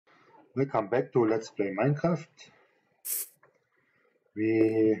Welcome back to Let's Play Minecraft.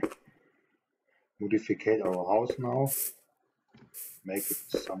 We modify our house now, make it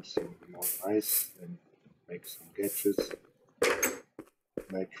something more nice and make some gadgets,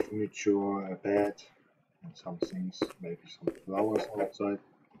 make furniture, a bed and some things, maybe some flowers outside,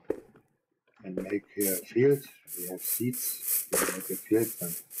 and make a field. We have seeds, we make a field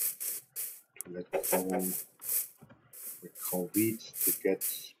and to let grow wheat to get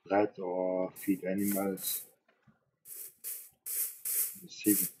bread or feed animals. We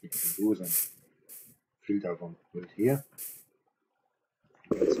see what we can do then. Field I want to build here.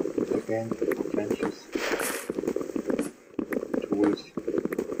 Get some wood again, benches, tools.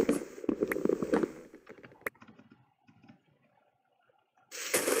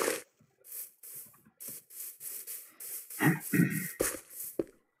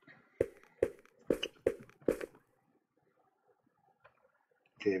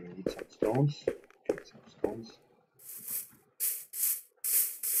 Okay, we need some stones. Get some stones.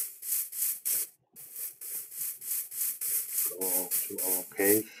 Go to our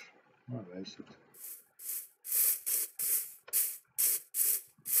cave. Oh, where is it?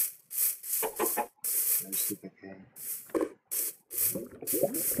 Where is it again?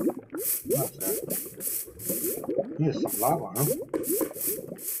 Oh, there. Here's some lava, huh?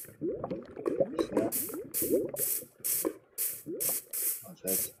 There. Oh,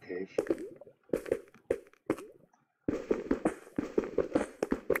 that's the cave.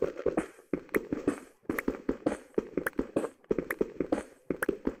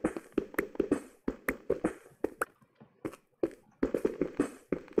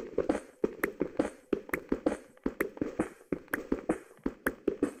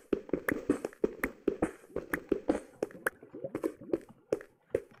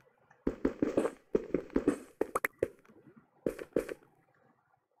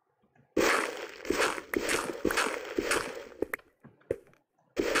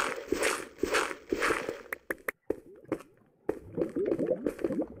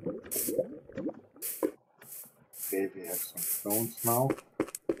 Okay, we have some stones now.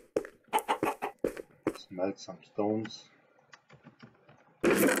 Let's melt some stones.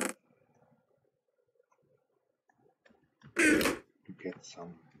 To get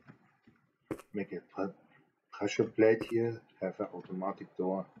some, make a pressure plate here, have an automatic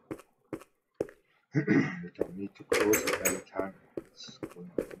door. We don't need to close it every time, it's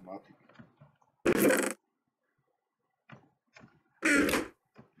going automatic.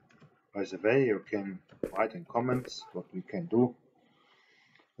 By the way, you can write in comments what we can do,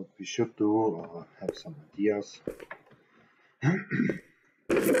 what we should do, or have some ideas.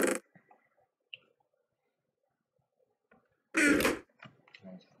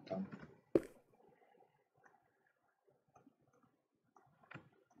 Done.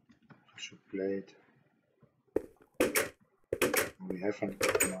 Pressure plate. We have an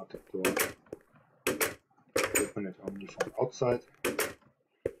automatic door. Open it only from outside.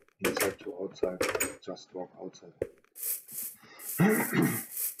 Inside to outside, just walk outside.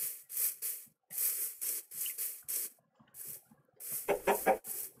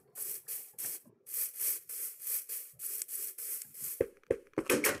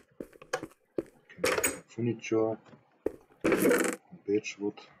 Can make some furniture, birch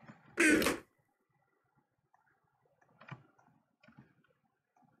wood.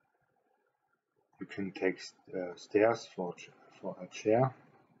 You can take stairs for a chair,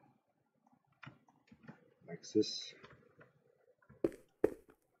 like this.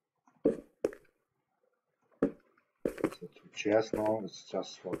 So 2 chairs now, it's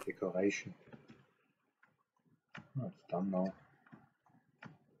just for decoration. Oh, it's done now.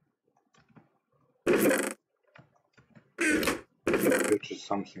 Which is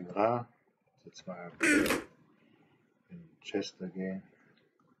something rare, that's why I put it in chest again.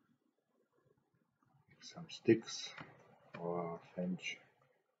 Make some sticks or bench.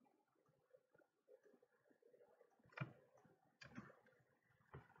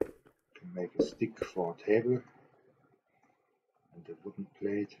 Can make a stick for a table and a wooden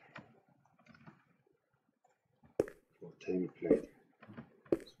plate for a table plate.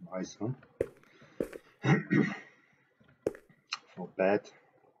 It's nice, huh? For bed.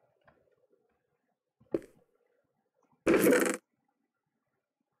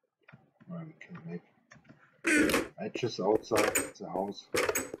 Well, we can make edges outside the house.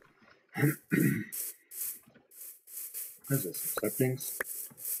 There's some saplings.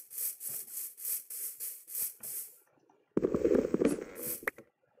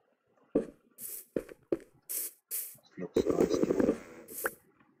 This looks nice too.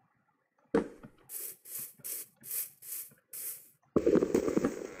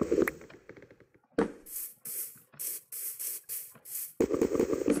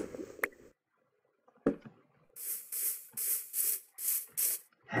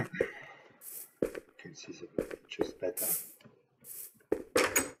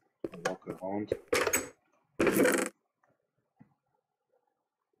 walk around.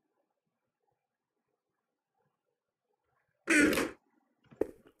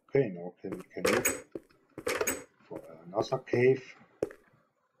 Okay, now we can look for another cave.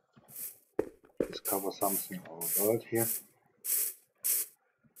 Discover something in our world here,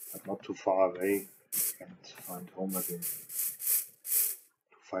 but not too far away. We can't find home again.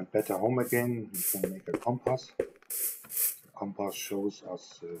 To find better home again, we can make a compass. The compass shows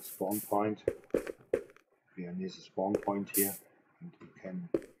us the spawn point. We are near the spawn point here, and we can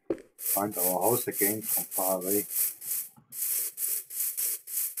find our house again from far away.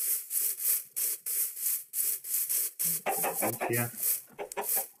 And here.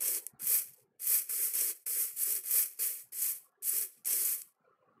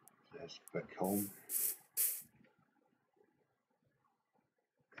 There's back home.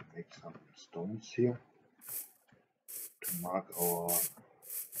 We can make some stones here to mark our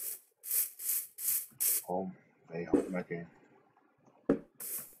home, way home again.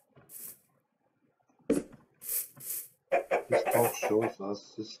 This torch shows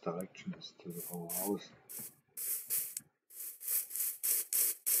us this direction is to our house.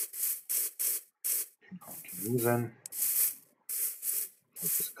 We can continue then for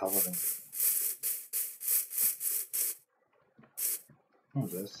discovering. Oh,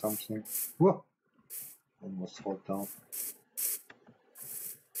 there's something. Whoa! Almost fall down.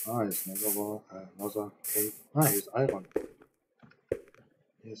 Ah, here's another cave. Ah, here's iron.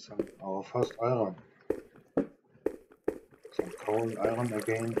 Here's our first iron. Some coal iron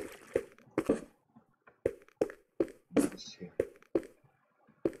again. What's here?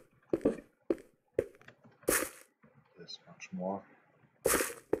 There's much more.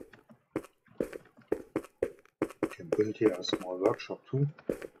 We can build here a small workshop too.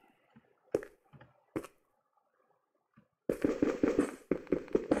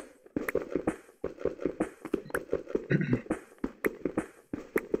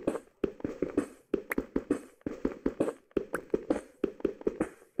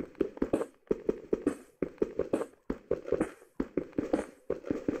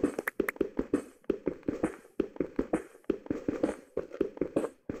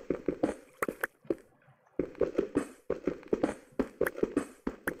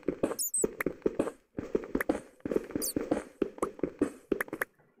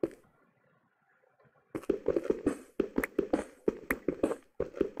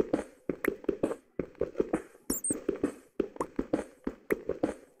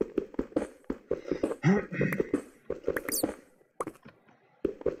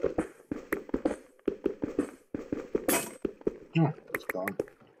 Oh, it's gone.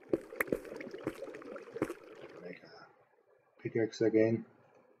 Make a pickaxe again.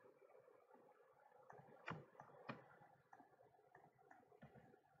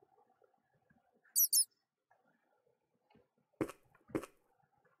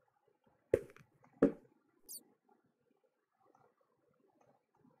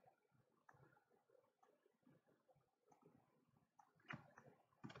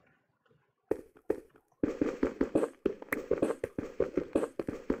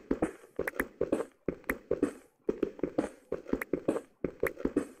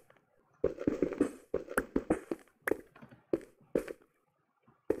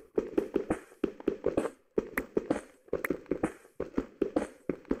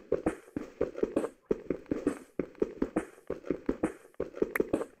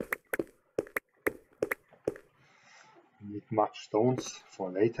 Need much stones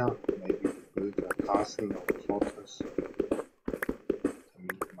for later. Maybe build a castle or a fortress. We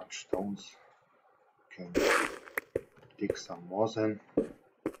need much stones. Can dig some more then.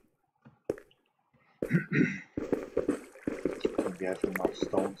 And we have enough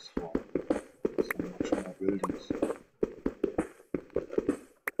stones for so much more buildings.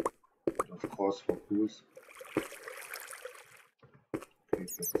 And of course for pools. Okay,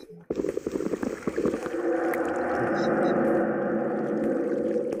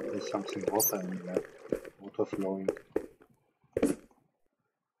 there's something water in there. Water flowing.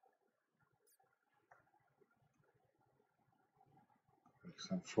 Make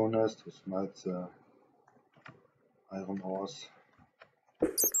some furnace to smelt the iron ores.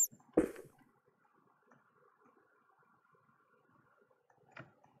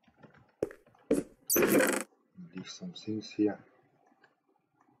 Leave some things here.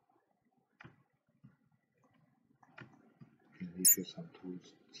 Can leave here some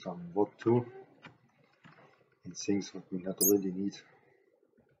tools, some wood too, and things that we not really need.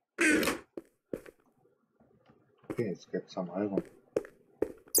 Okay, let's get some iron.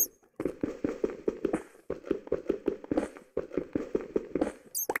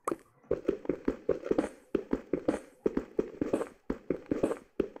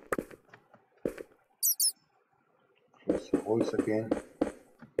 holes again.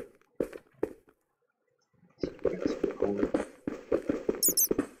 Let's get some coal.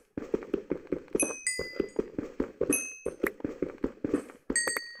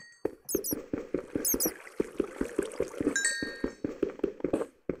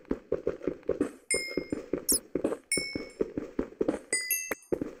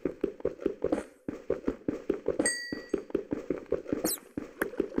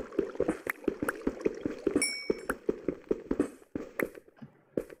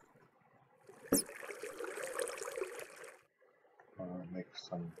 Make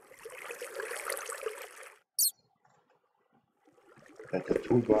some better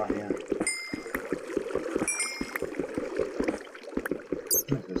toolbar here.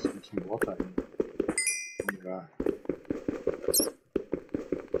 Oh, there's some water in there.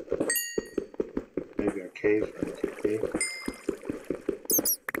 Maybe a cave and it's okay.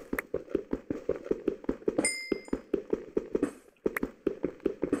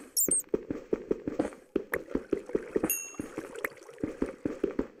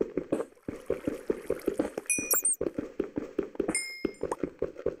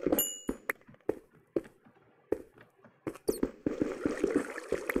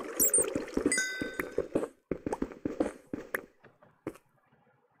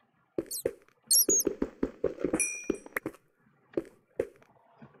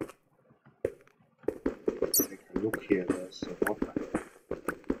 Take a look here, there's the water.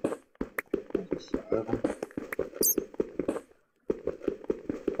 There's the iron.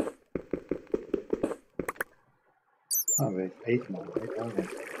 Ah, we have 8 now, 8 iron.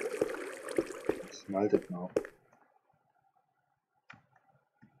 It's melted now.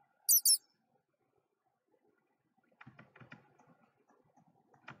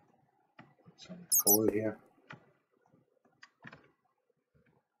 Put some coal here.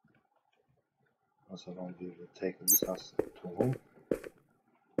 Also long we will take this us to home.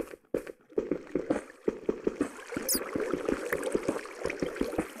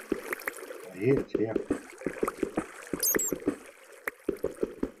 I hear it here.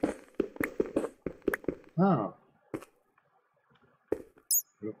 Ah,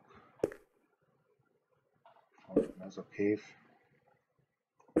 look, found another cave.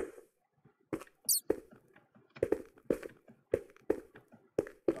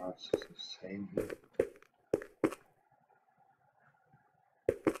 That's the same here.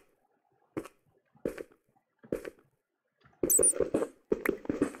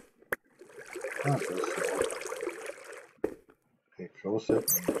 Ah, there's the water. Okay, close it and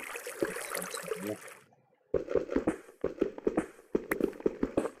put something here.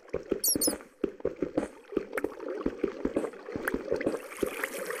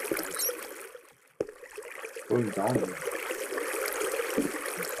 Going down here.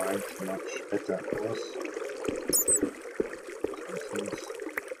 You find much better ores.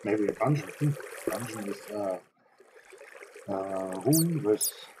 Maybe a dungeon. Dungeon with room with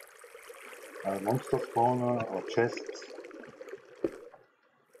monster spawner or chests.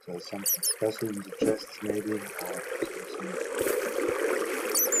 There's something special in the chests maybe, or something.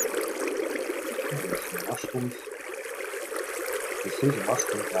 There's some mushrooms. You see the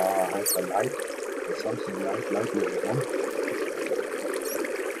mushrooms have a light. There's something lightly around.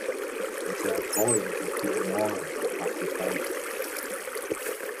 If they are growing, they feel more of the time.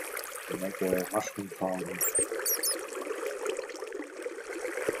 To make a mushroom farm.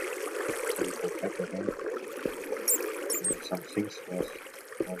 So we go back again. Make some things first.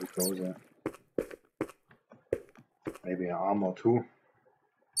 How we go there. Maybe an armor too.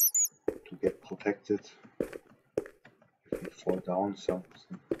 To get protected. If we fall down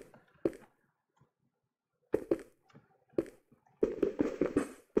something.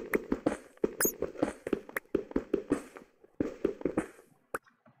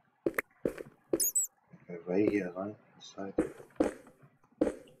 Way here, right? Inside.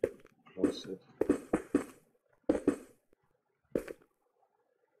 Close it.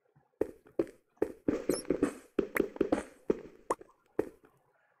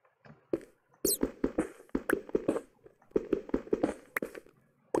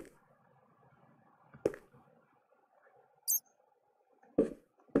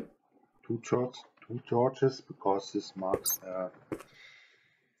 Two torches, because this marks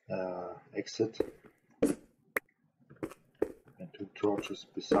exit. And 2 torches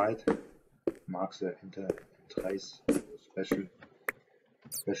beside marks the entrance.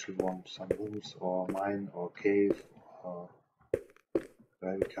 Special one, some rooms or mine or cave or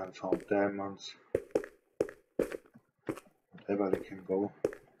where we can find diamonds. Whatever we can go.